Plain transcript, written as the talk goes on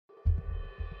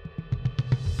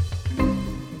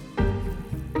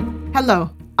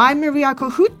Hello, I'm Maria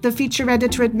Kohut, the feature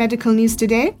editor at Medical News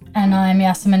Today. And I'm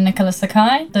Yasemin Nicholas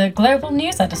Sakai, the global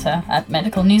news editor at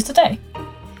Medical News Today.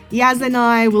 Yaz and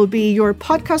I will be your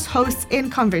podcast hosts in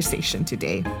conversation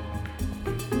today.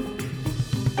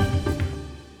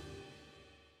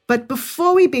 But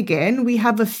before we begin, we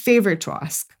have a favor to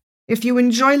ask. If you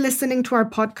enjoy listening to our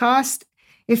podcast,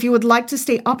 if you would like to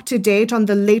stay up to date on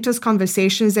the latest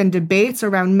conversations and debates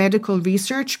around medical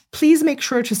research, please make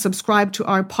sure to subscribe to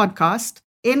our podcast,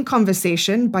 In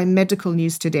Conversation by Medical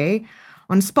News Today,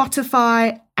 on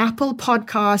Spotify, Apple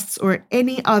Podcasts, or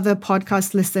any other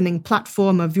podcast listening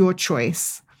platform of your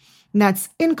choice. And that's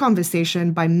In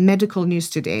Conversation by Medical News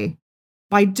Today.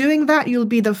 By doing that, you'll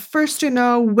be the first to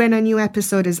know when a new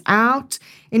episode is out,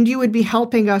 and you would be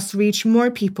helping us reach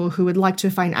more people who would like to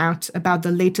find out about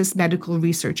the latest medical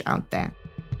research out there.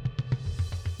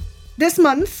 This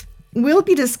month, we'll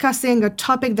be discussing a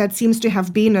topic that seems to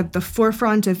have been at the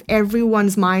forefront of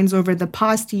everyone's minds over the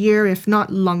past year, if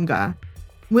not longer.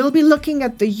 We'll be looking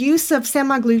at the use of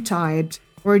semaglutide,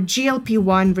 or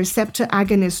GLP-1 receptor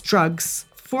agonist drugs,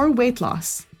 for weight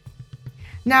loss.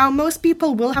 Now, most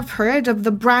people will have heard of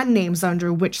the brand names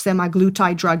under which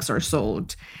semaglutide drugs are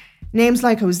sold. Names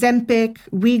like Ozempic,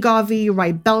 Wegovy,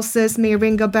 Rybelsus may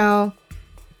ring a bell.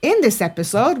 In this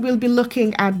episode, we'll be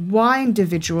looking at why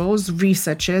individuals,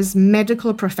 researchers,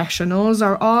 medical professionals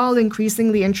are all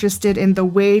increasingly interested in the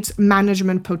weight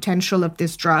management potential of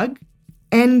this drug.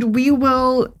 And we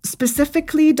will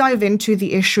specifically dive into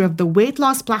the issue of the weight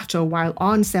loss plateau while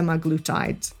on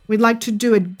semaglutide. We'd like to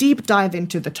do a deep dive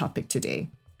into the topic today.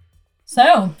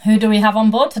 So, who do we have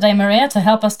on board today, Maria, to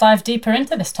help us dive deeper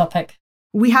into this topic?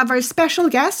 We have our special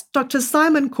guest, Dr.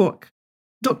 Simon Cork.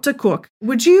 Dr. Cork,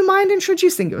 would you mind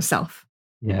introducing yourself?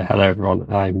 Yeah, hello everyone.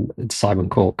 I'm Simon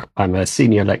Cork. I'm a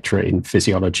senior lecturer in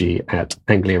physiology at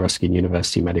Anglia Ruskin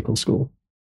University Medical School.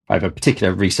 I have a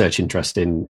particular research interest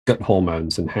in gut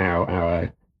hormones and how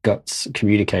our guts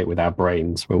communicate with our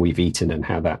brains when we've eaten and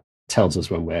how that tells us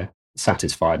when we're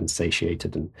satisfied and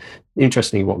satiated. And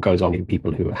interestingly, what goes on in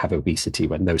people who have obesity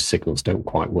when those signals don't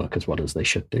quite work as well as they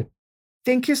should do.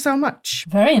 Thank you so much.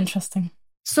 Very interesting.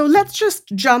 So let's just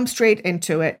jump straight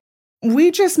into it.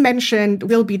 We just mentioned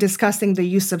we'll be discussing the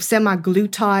use of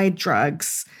semaglutide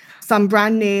drugs. Some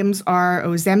brand names are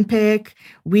Ozempic,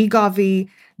 Wegovy,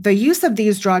 the use of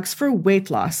these drugs for weight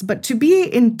loss. But to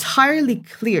be entirely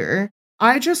clear,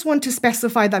 I just want to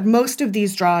specify that most of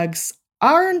these drugs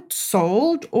aren't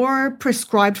sold or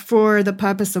prescribed for the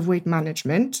purpose of weight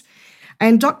management.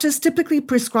 And doctors typically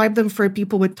prescribe them for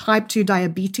people with type 2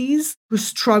 diabetes who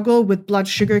struggle with blood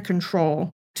sugar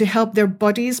control to help their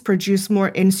bodies produce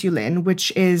more insulin,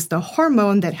 which is the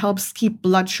hormone that helps keep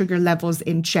blood sugar levels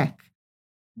in check.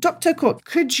 Dr. Cook,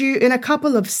 could you, in a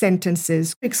couple of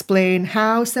sentences, explain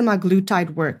how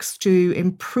semaglutide works to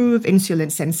improve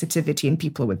insulin sensitivity in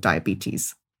people with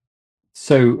diabetes?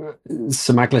 So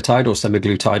semaglutide or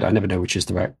semaglutide, I never know which is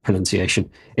the right pronunciation.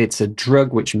 It's a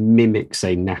drug which mimics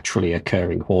a naturally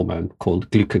occurring hormone called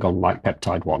glucagon-like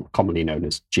peptide 1, commonly known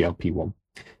as GLP-1.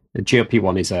 The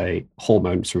GLP-1 is a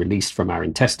hormone that's released from our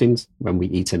intestines when we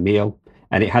eat a meal,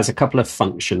 and it has a couple of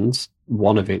functions.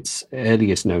 One of its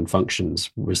earliest known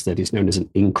functions was that it's known as an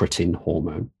incretin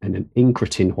hormone. And an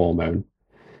incretin hormone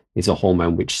is a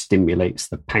hormone which stimulates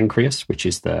the pancreas, which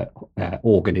is the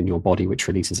organ in your body which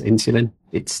releases insulin.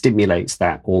 It stimulates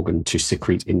that organ to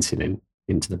secrete insulin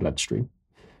into the bloodstream.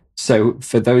 So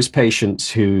for those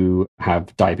patients who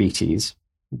have diabetes,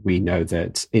 we know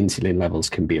that insulin levels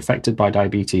can be affected by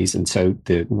diabetes. And so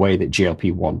the way that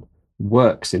GLP-1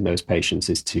 works in those patients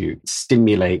is to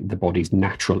stimulate the body's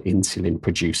natural insulin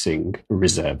producing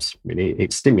reserves. I mean,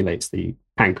 it stimulates the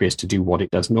pancreas to do what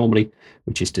it does normally,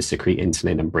 which is to secrete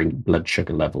insulin and bring blood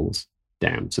sugar levels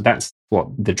down. So that's what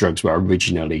the drugs were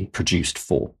originally produced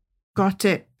for. Got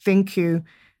it. Thank you.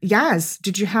 Yaz,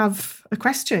 did you have a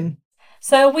question?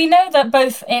 So we know that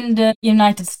both in the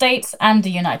United States and the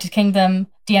United Kingdom,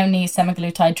 the only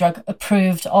semaglutide drug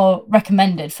approved or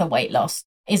recommended for weight loss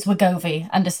is Wegovy,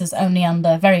 and this is only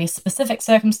under very specific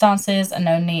circumstances and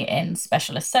only in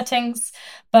specialist settings.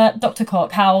 But Dr.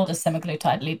 Cork, how does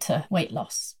semaglutide lead to weight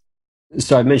loss?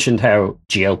 So I mentioned how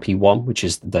GLP-1, which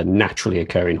is the naturally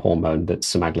occurring hormone that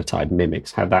semaglutide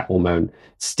mimics, how that hormone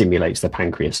stimulates the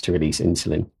pancreas to release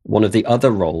insulin. One of the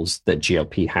other roles that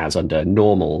GLP has under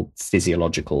normal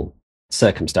physiological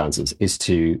circumstances is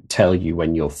to tell you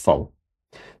when you're full.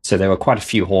 So there are quite a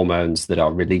few hormones that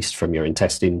are released from your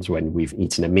intestines when we've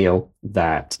eaten a meal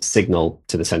that signal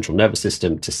to the central nervous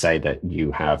system to say that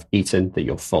you have eaten, that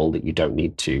you're full, that you don't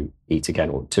need to eat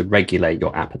again, or to regulate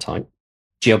your appetite.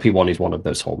 GLP-1 is one of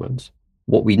those hormones.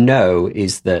 What we know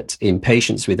is that in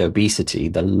patients with obesity,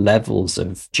 the levels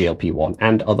of GLP-1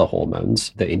 and other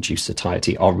hormones that induce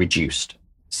satiety are reduced.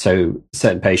 So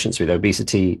certain patients with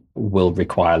obesity will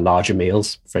require larger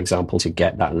meals, for example, to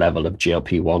get that level of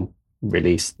GLP-1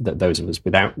 release that those of us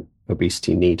without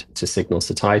obesity need to signal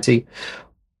satiety.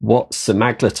 What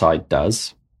semaglutide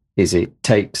does is it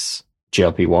takes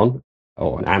GLP-1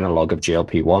 or an analog of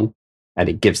GLP-1 and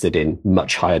it gives it in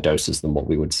much higher doses than what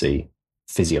we would see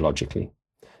physiologically.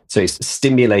 So it's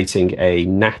stimulating a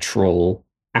natural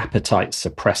appetite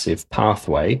suppressive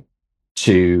pathway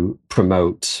to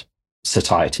promote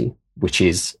satiety, which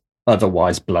is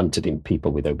otherwise blunted in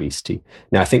people with obesity.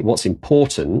 Now, I think what's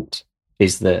important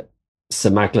is that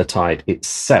semaglutide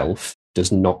itself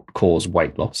does not cause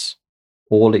weight loss.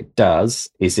 All it does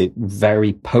is it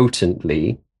very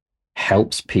potently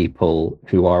helps people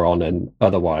who are on an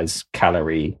otherwise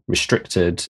calorie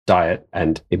restricted diet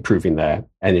and improving their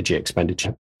energy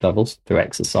expenditure levels through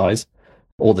exercise,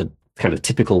 all the kind of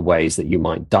typical ways that you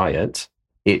might diet.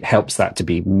 It helps that to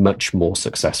be much more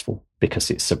successful because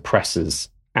it suppresses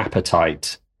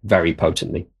appetite very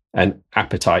potently. And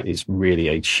appetite is really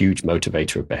a huge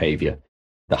motivator of behavior.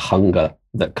 The hunger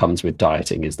that comes with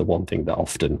dieting is the one thing that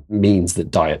often means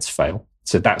that diets fail.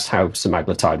 So that's how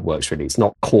semaglutide works, really. It's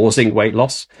not causing weight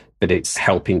loss, but it's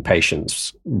helping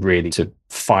patients really to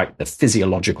fight the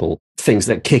physiological things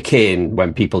that kick in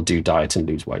when people do diet and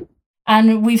lose weight.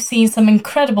 And we've seen some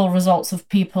incredible results of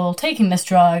people taking this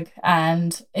drug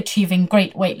and achieving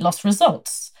great weight loss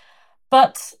results.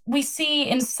 But we see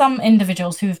in some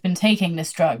individuals who have been taking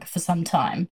this drug for some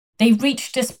time, they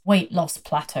reach this weight loss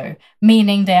plateau,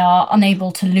 meaning they are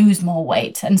unable to lose more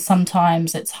weight, and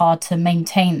sometimes it's hard to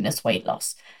maintain this weight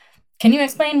loss. Can you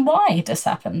explain why this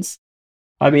happens?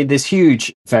 I mean, there's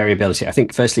huge variability. I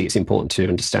think, firstly, it's important to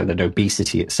understand that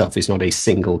obesity itself is not a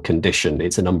single condition.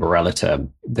 It's an umbrella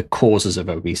term. The causes of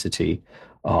obesity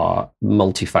are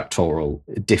multifactorial,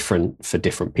 different for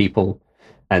different people.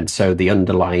 And so the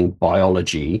underlying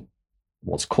biology,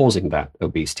 what's causing that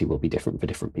obesity, will be different for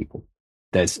different people.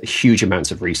 There's huge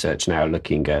amounts of research now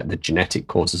looking at the genetic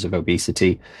causes of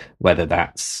obesity, whether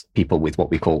that's people with what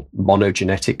we call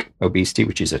monogenetic obesity,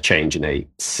 which is a change in a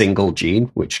single gene,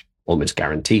 which almost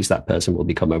guarantees that person will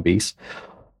become obese,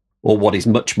 or what is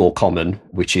much more common,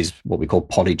 which is what we call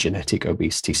polygenetic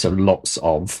obesity. So lots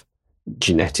of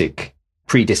genetic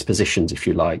predispositions, if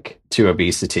you like, to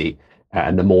obesity.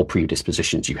 And the more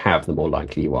predispositions you have, the more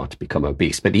likely you are to become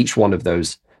obese. But each one of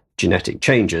those genetic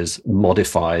changes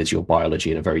modifies your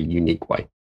biology in a very unique way.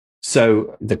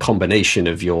 So the combination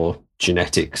of your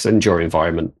genetics and your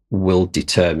environment will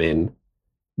determine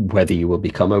whether you will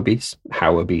become obese,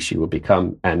 how obese you will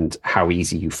become, and how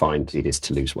easy you find it is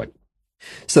to lose weight.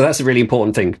 So that's a really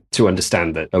important thing to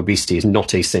understand, that obesity is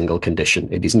not a single condition.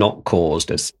 It is not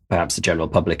caused, as perhaps the general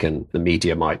public and the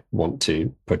media might want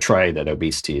to portray, that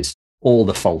obesity is all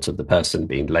the fault of the person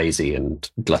being lazy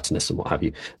and gluttonous and what have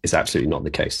you. Is absolutely not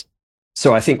the case.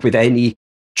 So I think with any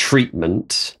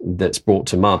treatment that's brought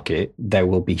to market, there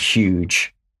will be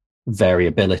huge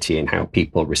variability in how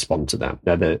people respond to that.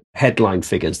 Now, the headline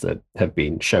figures that have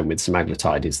been shown with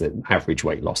semaglutide is that average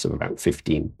weight loss of about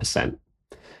 15%,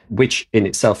 which in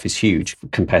itself is huge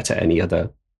compared to any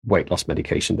other weight loss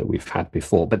medication that we've had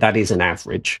before. But that is an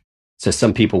average. So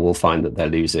some people will find that they're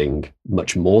losing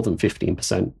much more than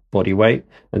 15% body weight,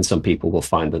 and some people will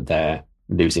find that they're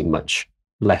losing much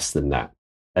less than that.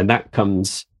 And that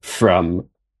comes from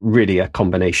really a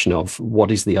combination of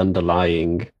what is the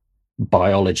underlying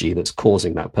biology that's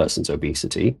causing that person's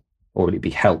obesity, or will it be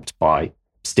helped by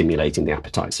stimulating the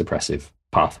appetite suppressive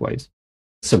pathways?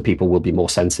 Some people will be more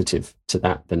sensitive to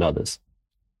that than others.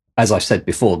 As I've said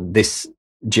before, this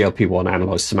GLP-1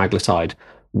 analog semaglutide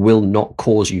will not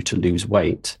cause you to lose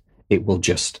weight. It will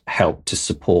just help to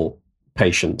support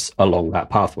patients along that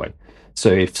pathway. So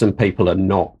if some people are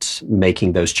not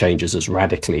making those changes as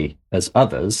radically as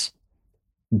others,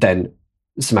 then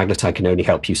semaglutide can only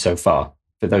help you so far.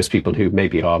 For those people who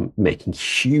maybe are making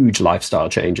huge lifestyle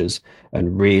changes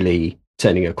and really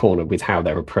turning a corner with how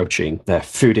they're approaching their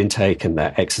food intake and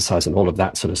their exercise and all of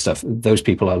that sort of stuff, those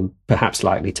people are perhaps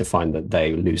likely to find that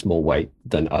they lose more weight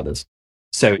than others.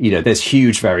 So, there's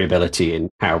huge variability in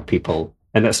how people,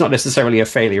 and that's not necessarily a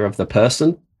failure of the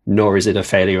person, nor is it a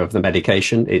failure of the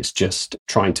medication. It's just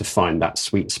trying to find that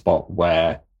sweet spot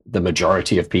where the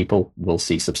majority of people will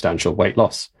see substantial weight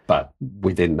loss. But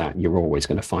within that, you're always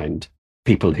going to find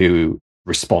people who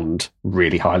respond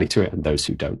really highly to it and those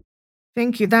who don't.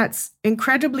 Thank you. That's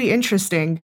incredibly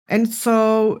interesting. And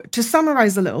so to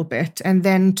summarize a little bit, and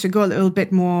then to go a little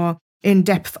bit more in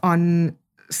depth on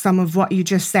some of what you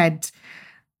just said,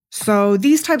 So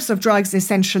these types of drugs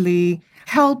essentially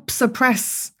help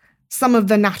suppress some of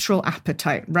the natural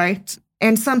appetite, right?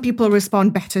 And some people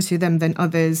respond better to them than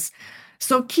others.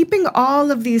 So keeping all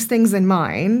of these things in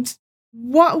mind,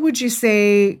 what would you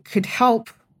say could help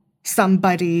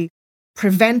somebody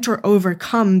prevent or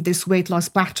overcome this weight loss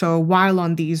plateau while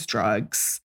on these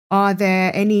drugs? Are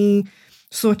there any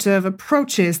sort of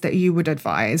approaches that you would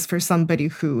advise for somebody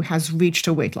who has reached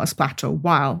a weight loss plateau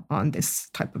while on this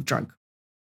type of drug?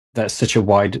 That's such a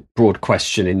wide, broad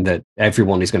question in that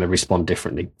everyone is going to respond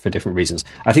differently for different reasons.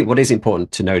 I think what is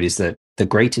important to note is that the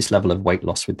greatest level of weight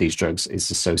loss with these drugs is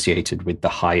associated with the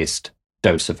highest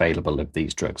dose available of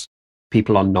these drugs.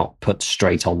 People are not put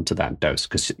straight onto that dose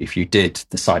because if you did,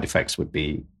 the side effects would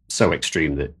be so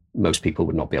extreme that most people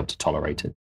would not be able to tolerate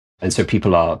it. And so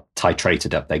people are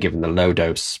titrated up. They're given the low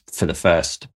dose for the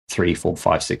first 3, 4,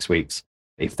 5, 6 weeks.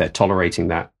 If they're tolerating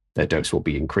that, their dose will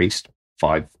be increased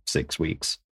 5, 6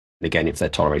 weeks. And again, if they're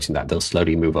tolerating that, they'll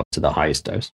slowly move up to the highest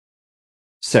dose.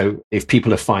 So if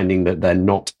people are finding that they're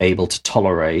not able to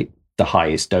tolerate the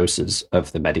highest doses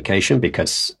of the medication,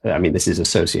 because, this is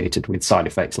associated with side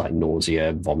effects like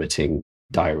nausea, vomiting,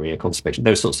 diarrhea, constipation,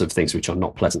 those sorts of things which are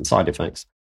not pleasant side effects,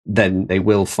 then they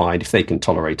will find if they can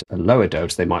tolerate a lower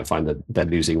dose, they might find that they're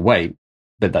losing weight,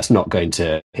 but that's not going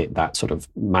to hit that sort of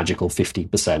magical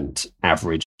 50%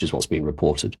 average, which is what's being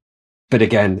reported. But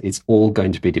again, it's all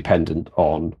going to be dependent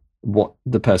on what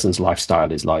the person's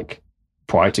lifestyle is like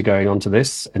prior to going onto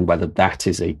this and whether that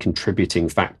is a contributing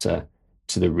factor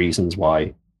to the reasons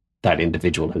why that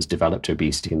individual has developed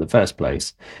obesity in the first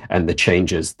place and the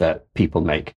changes that people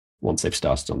make once they've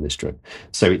started on this drug.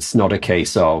 So it's not a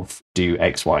case of do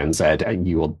X, Y, and Z, and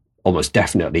you will almost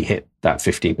definitely hit that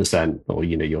 15% or,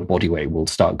 your body weight will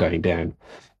start going down,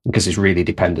 because it's really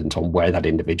dependent on where that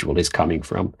individual is coming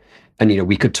from. And,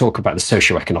 we could talk about the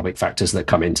socioeconomic factors that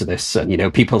come into this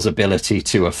and, people's ability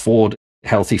to afford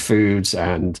healthy foods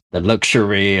and the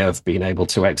luxury of being able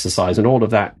to exercise, and all of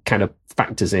that kind of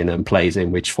factors in and plays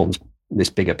in, which forms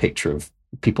this bigger picture of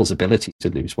people's ability to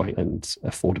lose weight and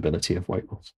affordability of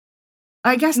weight loss.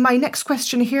 I guess my next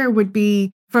question here would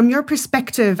be, from your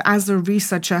perspective as a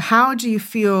researcher, how do you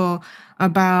feel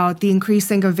about the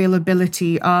increasing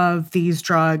availability of these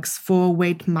drugs for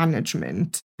weight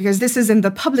management? Because this is in the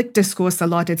public discourse a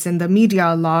lot, it's in the media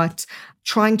a lot,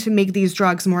 trying to make these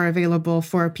drugs more available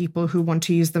for people who want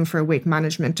to use them for weight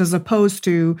management, as opposed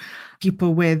to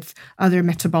people with other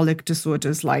metabolic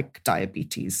disorders like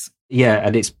diabetes. Yeah,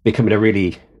 and it's becoming a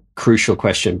really crucial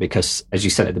question because, as you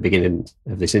said at the beginning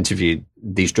of this interview,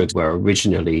 these drugs were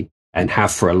originally and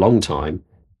have for a long time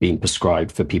been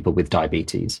prescribed for people with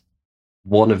diabetes.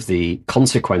 One of the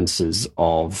consequences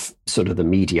of sort of the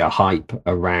media hype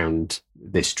around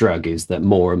this drug is that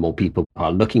more and more people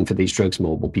are looking for these drugs,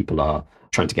 more and more people are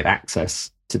trying to get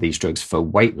access to these drugs for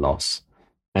weight loss.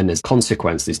 And as a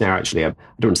consequence, there's now actually, I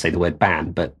don't want to say the word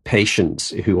ban, but patients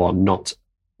who are not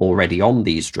already on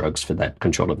these drugs for their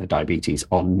control of their diabetes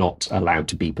are not allowed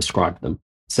to be prescribed them,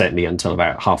 certainly until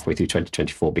about halfway through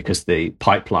 2024, because the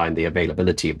pipeline, the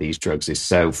availability of these drugs is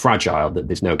so fragile that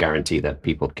there's no guarantee that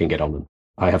people can get on them.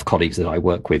 I have colleagues that I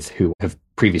work with who have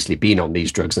previously been on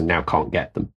these drugs and now can't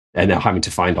get them and now having to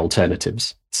find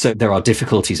alternatives. So there are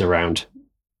difficulties around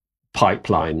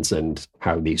pipelines and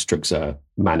how these drugs are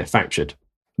manufactured.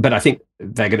 But I think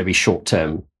they're going to be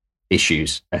short-term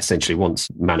issues. Essentially, once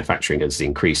manufacturing has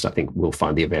increased, I think we'll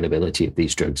find the availability of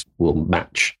these drugs will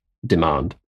match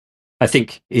demand. I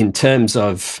think in terms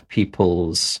of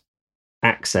people's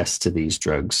access to these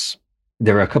drugs,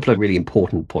 there are a couple of really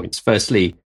important points.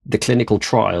 Firstly, the clinical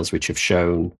trials which have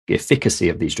shown the efficacy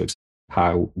of these drugs,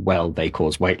 how well they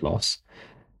cause weight loss,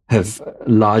 have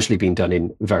largely been done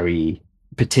in very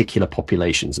particular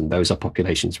populations, and those are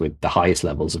populations with the highest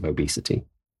levels of obesity.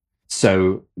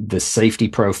 So the safety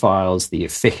profiles, the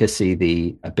efficacy,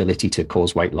 the ability to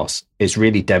cause weight loss is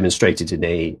really demonstrated in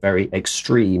a very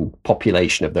extreme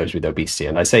population of those with obesity.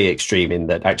 And I say extreme in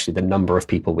that actually the number of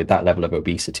people with that level of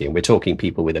obesity, and we're talking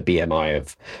people with a BMI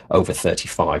of over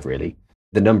 35, really.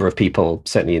 The number of people,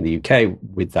 certainly in the UK,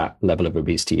 with that level of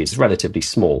obesity is relatively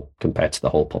small compared to the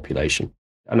whole population.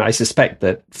 And I suspect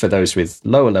that for those with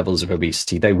lower levels of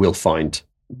obesity, they will find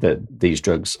that these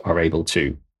drugs are able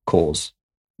to cause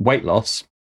weight loss.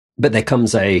 But there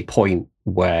comes a point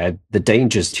where the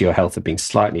dangers to your health of being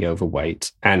slightly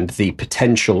overweight and the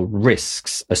potential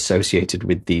risks associated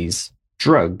with these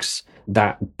drugs,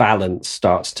 that balance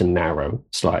starts to narrow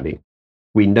slightly.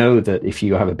 We know that if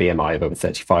you have a BMI of over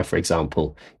 35, for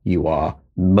example, you are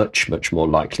much, much more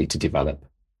likely to develop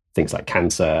things like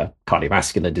cancer,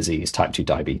 cardiovascular disease, type 2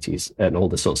 diabetes, and all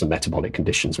the sorts of metabolic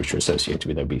conditions which are associated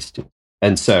with obesity.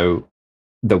 And so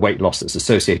the weight loss that's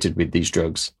associated with these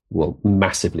drugs will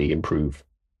massively improve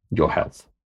your health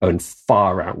and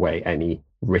far outweigh any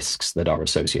risks that are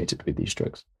associated with these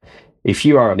drugs. If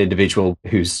you are an individual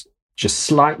who's just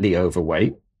slightly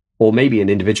overweight, or maybe an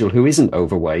individual who isn't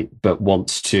overweight but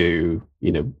wants to,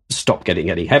 stop getting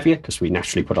any heavier because we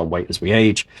naturally put on weight as we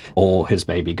age, or is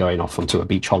maybe going off onto a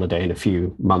beach holiday in a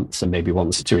few months and maybe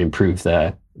wants to improve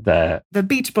their the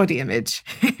beach body image.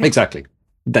 Exactly.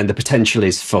 Then the potential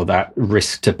is for that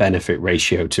risk to benefit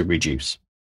ratio to reduce.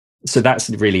 So that's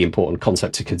a really important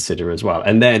concept to consider as well.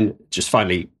 And then just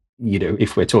finally,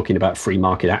 if we're talking about free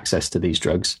market access to these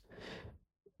drugs,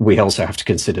 we also have to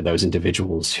consider those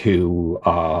individuals who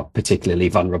are particularly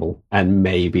vulnerable and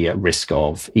may be at risk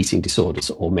of eating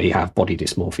disorders or may have body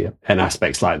dysmorphia and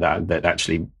aspects like that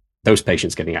actually those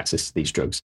patients getting access to these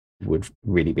drugs would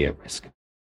really be at risk.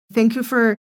 Thank you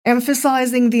for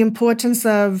emphasizing the importance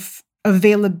of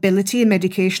availability,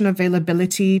 medication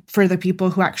availability for the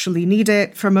people who actually need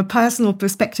it. From a personal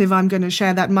perspective, I'm going to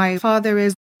share that my father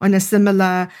is on a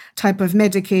similar type of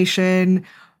medication,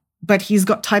 but he's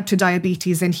got type 2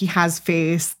 diabetes and he has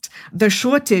faced the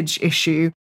shortage issue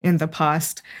in the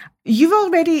past. You've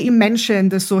already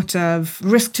mentioned the sort of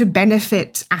risk to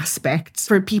benefit aspects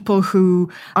for people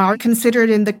who are considered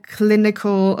in the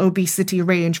clinical obesity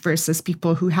range versus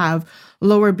people who have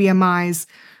lower BMIs.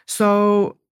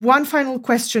 So one final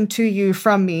question to you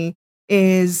from me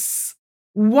is,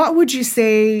 what would you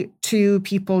say to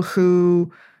people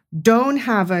who don't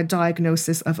have a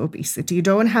diagnosis of obesity,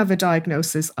 don't have a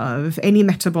diagnosis of any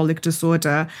metabolic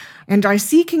disorder, and are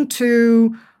seeking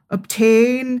to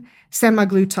obtain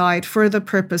semaglutide for the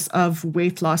purpose of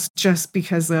weight loss just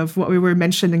because of what we were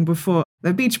mentioning before,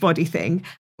 the Beachbody thing?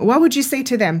 What would you say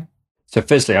to them? So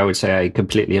firstly, I would say I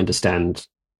completely understand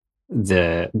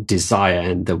the desire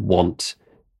and the want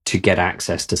to get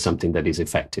access to something that is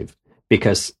effective,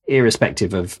 because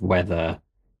irrespective of whether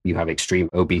you have extreme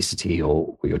obesity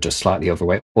or you're just slightly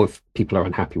overweight, or if people are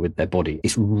unhappy with their body,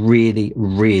 it's really,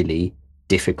 really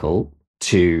difficult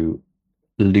to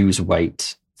lose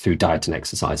weight through diet and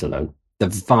exercise alone. The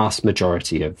vast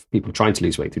majority of people trying to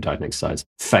lose weight through diet and exercise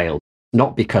fail,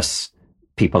 not because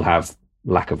people have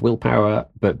lack of willpower,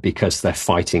 but because they're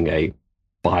fighting a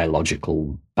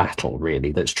biological battle,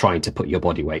 really, that's trying to put your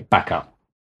body weight back up.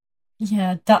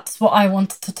 Yeah, that's what I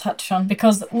wanted to touch on,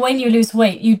 because when you lose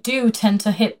weight, you do tend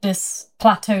to hit this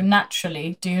plateau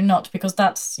naturally, do you not? Because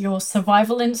that's your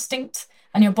survival instinct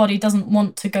and your body doesn't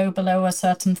want to go below a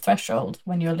certain threshold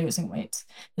when you're losing weight.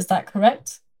 Is that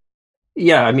correct?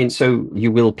 Yeah, so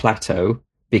you will plateau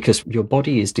because your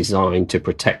body is designed to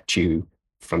protect you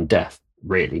from death,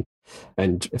 really.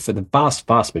 And for the vast,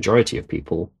 vast majority of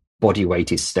people, body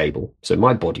weight is stable. So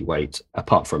my body weight,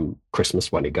 apart from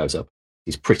Christmas when it goes up,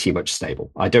 is pretty much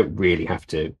stable. I don't really have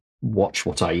to watch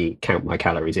what I eat, count my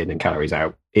calories in and calories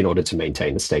out in order to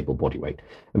maintain a stable body weight.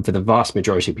 And for the vast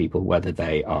majority of people, whether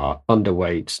they are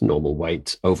underweight, normal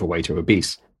weight, overweight or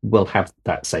obese, will have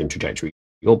that same trajectory.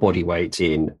 Your body weight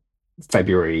in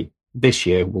February this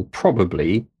year will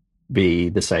probably be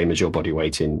the same as your body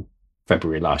weight in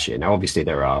February last year. Now, obviously,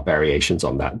 there are variations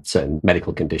on that. Certain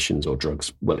medical conditions or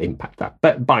drugs will impact that.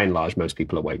 But by and large, most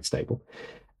people are weight stable.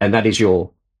 And that is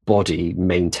your body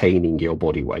maintaining your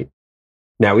body weight.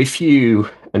 Now, if you,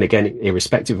 and again,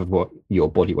 irrespective of what your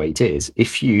body weight is,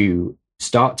 if you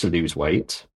start to lose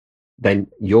weight, then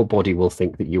your body will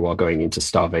think that you are going into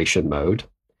starvation mode,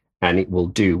 and it will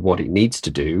do what it needs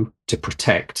to do to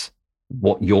protect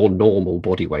what your normal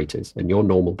body weight is. And your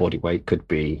normal body weight could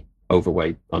be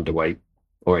overweight, underweight,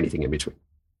 or anything in between.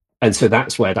 And so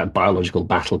that's where that biological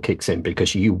battle kicks in,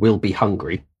 because you will be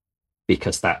hungry,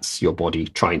 because that's your body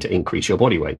trying to increase your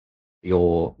body weight.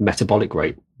 Your metabolic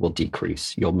rate will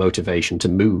decrease. Your motivation to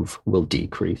move will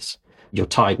decrease. Your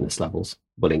tiredness levels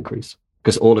will increase,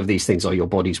 because all of these things are your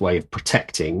body's way of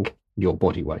protecting your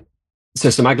body weight. So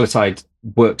semaglutide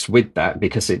works with that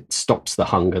because it stops the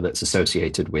hunger that's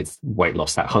associated with weight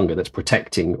loss, that hunger that's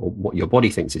protecting, or what your body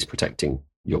thinks is protecting,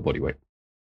 your body weight.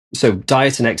 So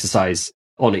diet and exercise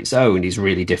on its own is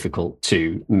really difficult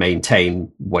to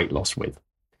maintain weight loss with.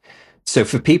 So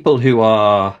for people who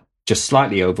are just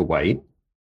slightly overweight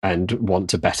and want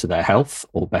to better their health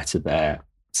or better their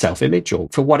self-image, or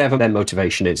for whatever their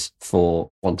motivation is for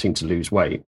wanting to lose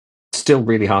weight, still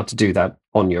really hard to do that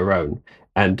on your own.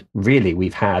 And really,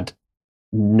 we've had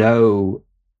no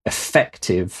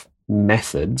effective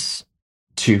methods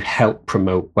to help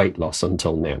promote weight loss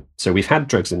until now. So we've had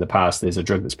drugs in the past. There's a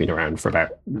drug that's been around for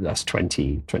about the last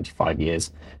 20, 25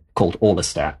 years called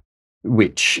orlistat,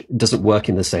 which doesn't work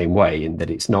in the same way, in that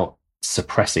it's not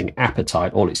suppressing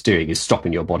appetite. All it's doing is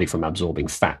stopping your body from absorbing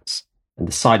fats. And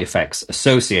the side effects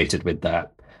associated with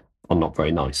that are not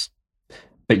very nice.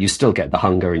 But you still get the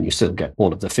hunger and you still get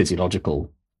all of the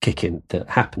physiological kick-in that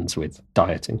happens with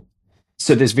dieting.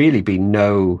 So there's really been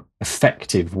no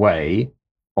effective way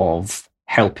of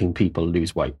helping people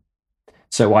lose weight.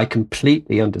 So I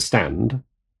completely understand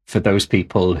for those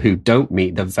people who don't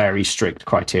meet the very strict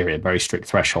criteria, very strict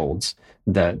thresholds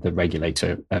that the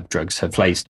regulator of drugs have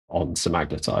placed on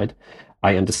semaglutide.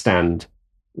 I understand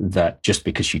that just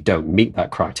because you don't meet that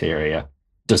criteria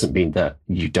doesn't mean that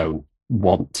you don't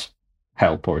want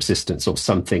help or assistance or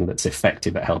something that's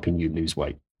effective at helping you lose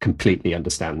weight. Completely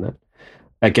understand that.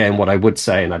 Again, what I would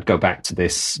say, and I'd go back to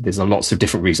this, there's lots of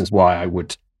different reasons why I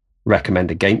would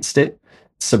recommend against it.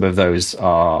 Some of those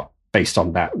are based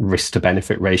on that risk to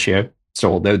benefit ratio.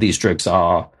 So although these drugs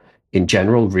are in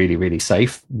general really, really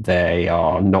safe, they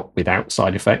are not without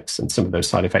side effects. And some of those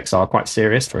side effects are quite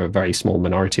serious for a very small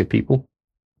minority of people.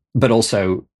 But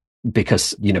also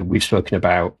because, we've spoken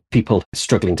about people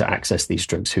struggling to access these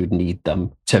drugs who need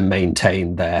them to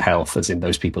maintain their health, as in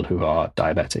those people who are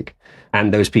diabetic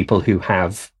and those people who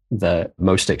have the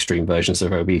most extreme versions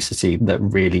of obesity that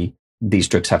really these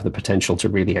drugs have the potential to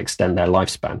really extend their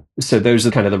lifespan. So those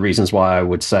are kind of the reasons why I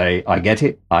would say I get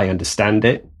it. I understand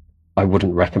it. I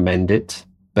wouldn't recommend it,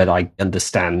 but I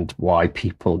understand why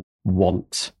people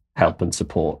want help and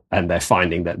support. And they're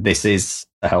finding that this is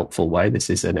a helpful way. This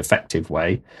is an effective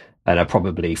way, and are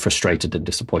probably frustrated and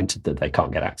disappointed that they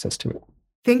can't get access to it.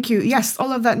 Thank you. Yes,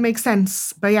 all of that makes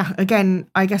sense. But yeah, again,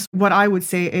 I guess what I would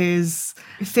say is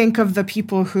think of the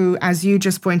people who, as you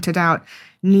just pointed out,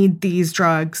 need these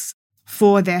drugs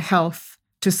for their health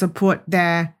to support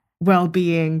their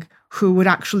well-being, who would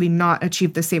actually not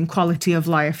achieve the same quality of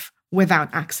life without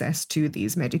access to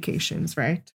these medications,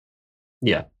 right?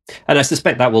 Yeah. And I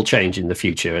suspect that will change in the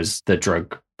future as the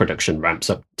drug production ramps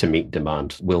up to meet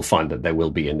demand. We'll find that there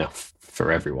will be enough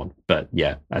for everyone. But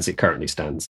yeah, as it currently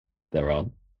stands, there are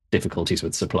difficulties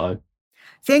with supply.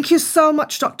 Thank you so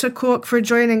much, Dr. Cork, for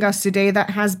joining us today.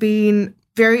 That has been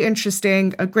very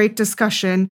interesting, a great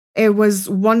discussion. It was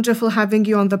wonderful having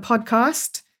you on the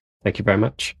podcast. Thank you very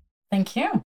much. Thank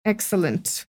you.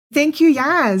 Excellent. Thank you,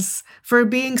 Yaz, for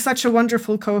being such a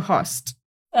wonderful co-host.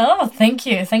 Oh, thank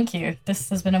you. Thank you. This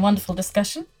has been a wonderful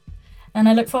discussion, and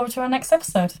I look forward to our next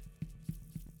episode.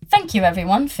 Thank you,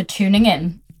 everyone, for tuning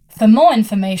in. For more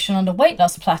information on the weight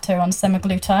loss plateau on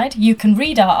semaglutide, you can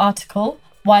read our article,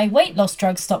 Why Weight Loss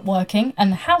Drugs Stop Working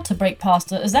and How to Break Past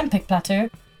the Ozempic Plateau,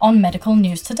 on Medical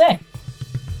News Today.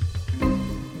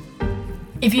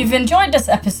 If you've enjoyed this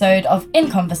episode of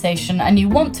In Conversation and you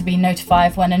want to be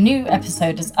notified when a new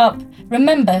episode is up,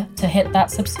 remember to hit that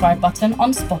subscribe button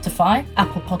on Spotify,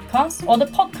 Apple Podcasts, or the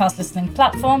podcast listening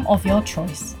platform of your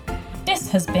choice. This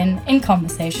has been In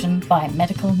Conversation by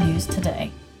Medical News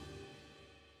Today.